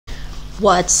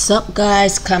What's up,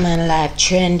 guys? Common life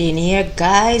trending here,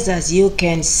 guys. As you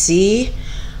can see,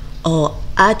 oh,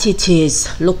 hot it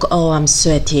is. Look how I'm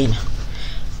sweating,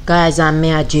 guys. I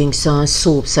may drink some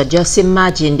soup, so just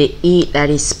imagine the heat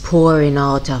that is pouring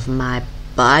out of my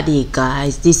body,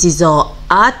 guys. This is how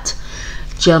hot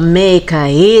Jamaica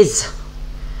is.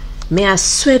 May I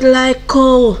sweat like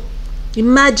cow.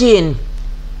 Imagine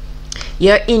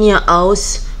you're in your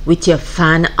house with your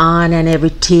fan on and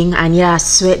everything, and you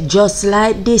sweat just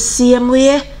like this same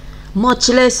way. Much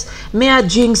less may I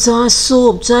drink some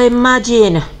soup. So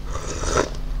imagine.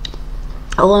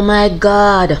 Oh my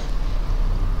God.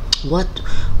 What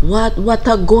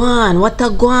a guan? What a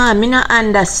guan? Me not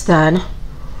understand.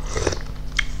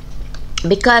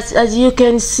 Because as you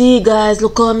can see, guys,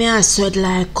 look how me I sweat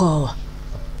like cow.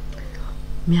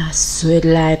 Me I sweat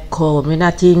like cow. Me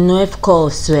not even know if cow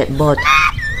sweat, but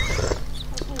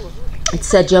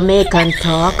it's a Jamaican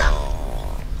talk.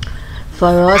 For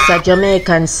us, a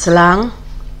Jamaican slang.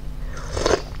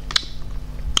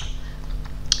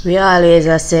 We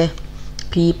always say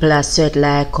people are sweat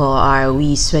like cow, or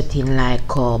we sweating like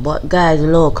cow. But guys,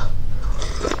 look.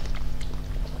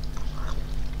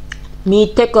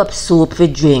 Me take up soup for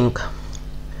drink.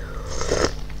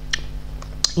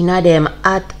 In a them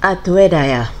hot weather,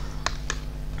 yeah.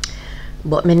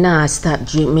 But me nah stop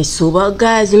drink me soup. But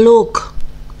guys, look.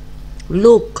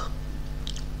 Look,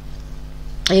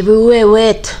 everywhere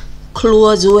wet,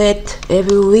 clothes wet,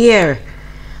 everywhere.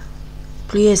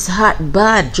 Place hot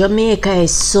bad. Jamaica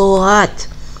is so hot.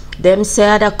 Them say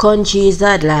other countries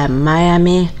that like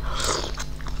Miami,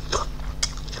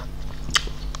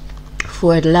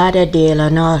 Fort Lauderdale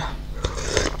and all.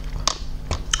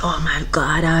 Oh my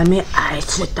God, all my eyes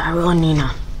sweat are running.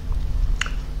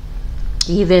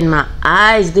 Even my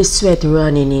eyes, the sweat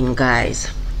running in, guys.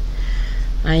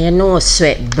 And you know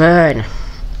sweat burn.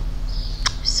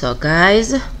 So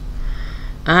guys,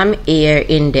 I'm here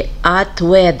in the hot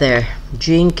weather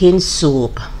drinking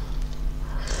soup.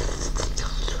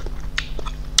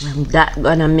 I'm that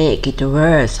gonna make it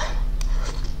worse.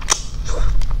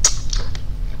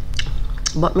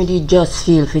 But me did just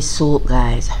feel for soup,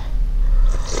 guys.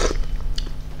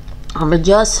 I'm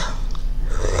just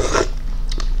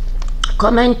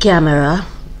come on camera.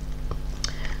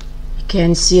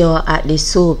 Can see how hot the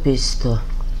soup is too.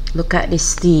 Look at the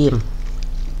steam.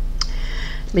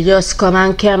 We just come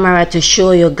on camera to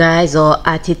show you guys how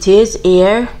hot it is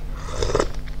here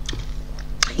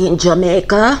in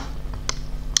Jamaica.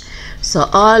 So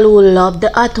all who love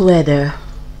the hot weather,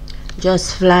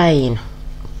 just fly in.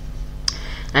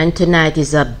 And tonight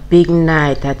is a big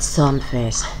night at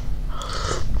Sunfest.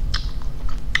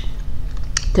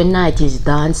 Tonight is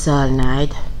dancehall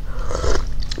night.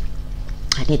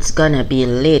 And it's gonna be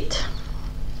lit.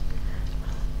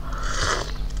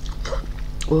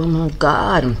 Oh my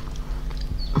God.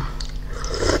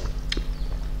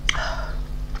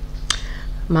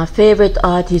 My favorite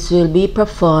artist will be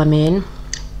performing.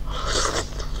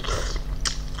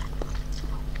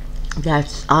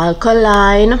 That's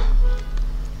Alkaline.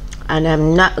 And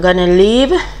I'm not gonna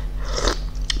leave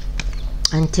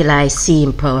until I see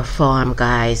him perform,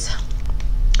 guys.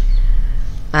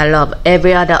 I love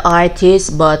every other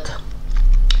artist, but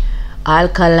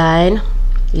Alkaline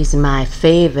is my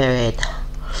favorite.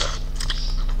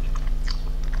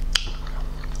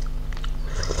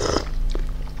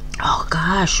 Oh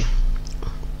gosh.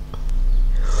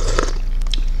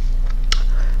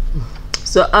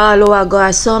 So all who are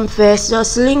got some face,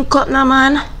 just link up now,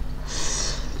 man.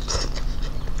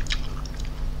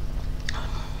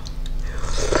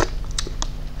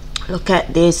 Look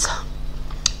at this.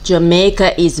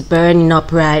 Jamaica is burning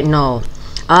up right now.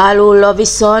 All who love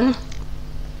his sun,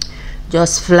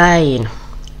 just fly in.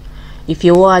 If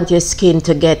you want your skin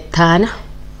to get tan,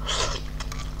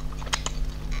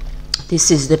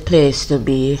 this is the place to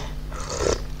be.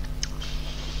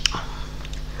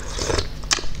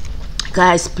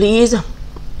 Guys, please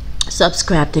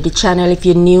subscribe to the channel if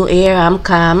you're new here. I'm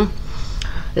Cam.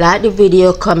 Like the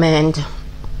video, comment,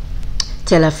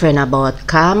 tell a friend about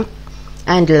Cam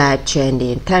and live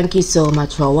trending. Thank you so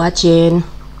much for watching.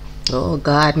 Oh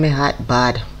God, my heart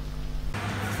bad.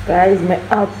 Guys, my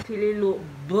actually look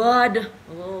bad.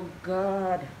 Oh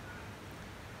God.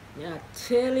 May I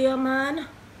tell you, man?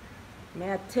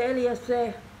 May I tell you,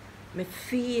 say, me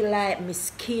feel like my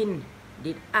skin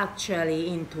did actually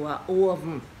into an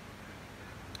oven.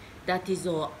 That is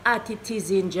how hot it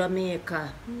is in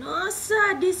Jamaica. No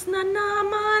sir, this not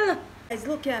normal. Guys,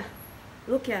 look here.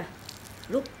 Look here.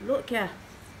 Look here.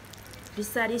 This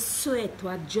is the sweat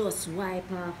was just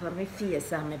wipe off of my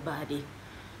face and my body.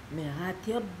 Me hot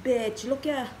your bitch. Look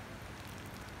here.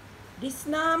 This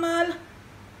normal.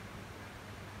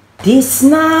 This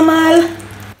normal.